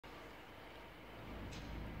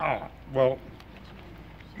Ah, well,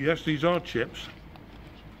 yes, these are chips.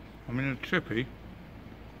 I mean, a chippy,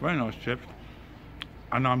 very nice chips.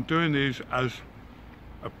 And I'm doing these as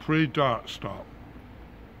a pre-diet start,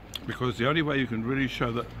 because the only way you can really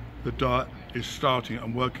show that the diet is starting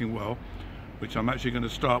and working well, which I'm actually going to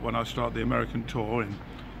start when I start the American tour in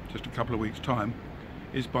just a couple of weeks' time,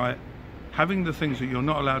 is by having the things that you're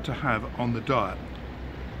not allowed to have on the diet,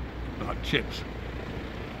 like chips.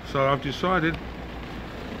 So I've decided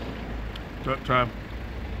that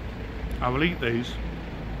I will eat these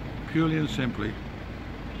purely and simply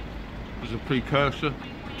as a precursor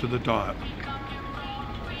to the diet.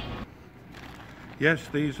 Yes,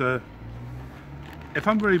 these are, if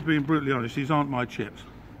I'm really being brutally honest, these aren't my chips.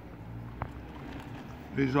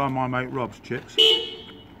 These are my mate Rob's chips.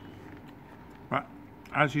 But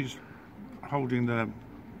as he's holding the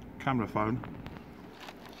camera phone,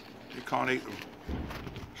 he can't eat them.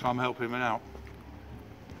 So I'm helping him out.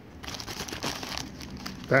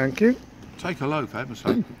 Thank you. Take a loaf, I must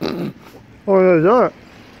say. Oh, there's that.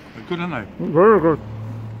 They're good, aren't they? Very good.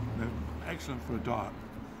 They're excellent for a diet.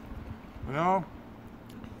 They are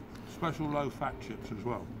special low-fat chips as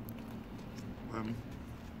well.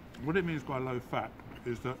 What it means by low-fat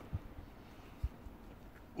is that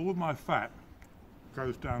all my fat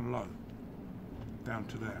goes down low, down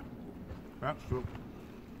to there. That's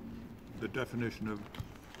the definition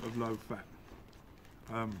of low-fat.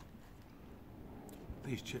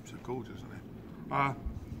 These chips are gorgeous, aren't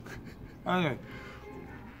they? Anyway,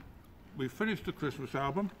 we finished the Christmas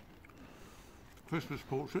album. Christmas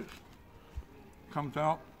Portraits comes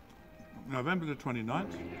out November the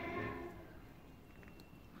 29th,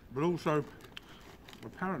 but also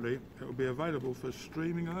apparently it will be available for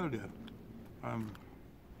streaming earlier.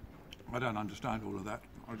 I don't understand all of that,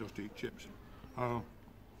 I just eat chips. So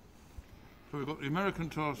we've got the American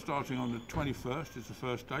tour starting on the 21st, is the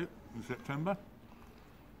first date in September,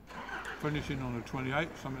 finishing on the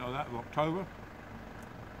 28th, something like that, of October.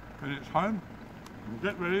 Then it's home, and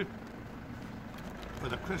get ready for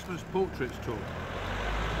the Christmas Portraits tour,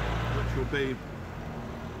 which will be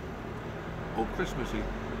all Christmassy,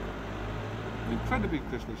 incredibly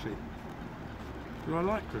Christmassy. Do I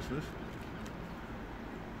like Christmas?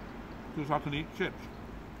 Because I can eat chips.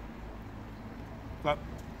 But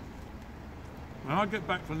when I get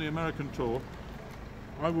back from the American tour,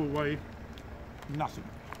 I will weigh nothing.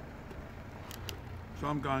 So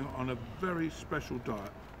I'm going on a very special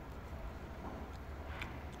diet.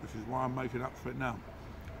 This is why I'm making up for it now.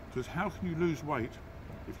 Because how can you lose weight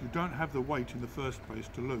if you don't have the weight in the first place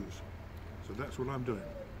to lose? So that's what I'm doing.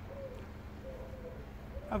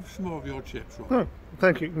 Have some more of your chips, Rob. Oh,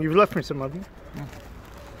 thank you. You've left me some of them. Mm.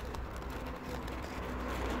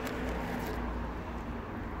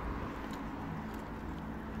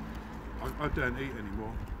 I don't eat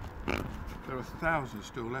anymore. There are thousands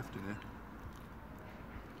still left in here.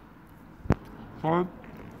 So,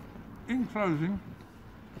 in closing,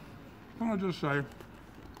 can I just say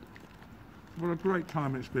what a great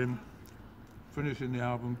time it's been finishing the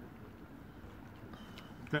album,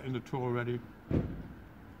 getting the tour ready,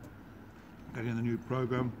 getting the new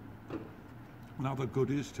programme and other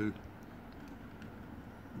goodies to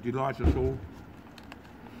delight us all.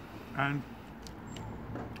 And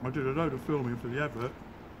I did a load of filming for the advert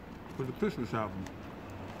for the Christmas album.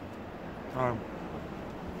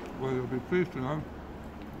 Well, you'll be pleased to know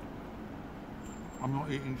I'm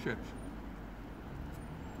not eating chips.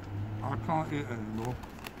 I can't eat anymore.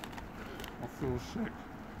 I feel sick.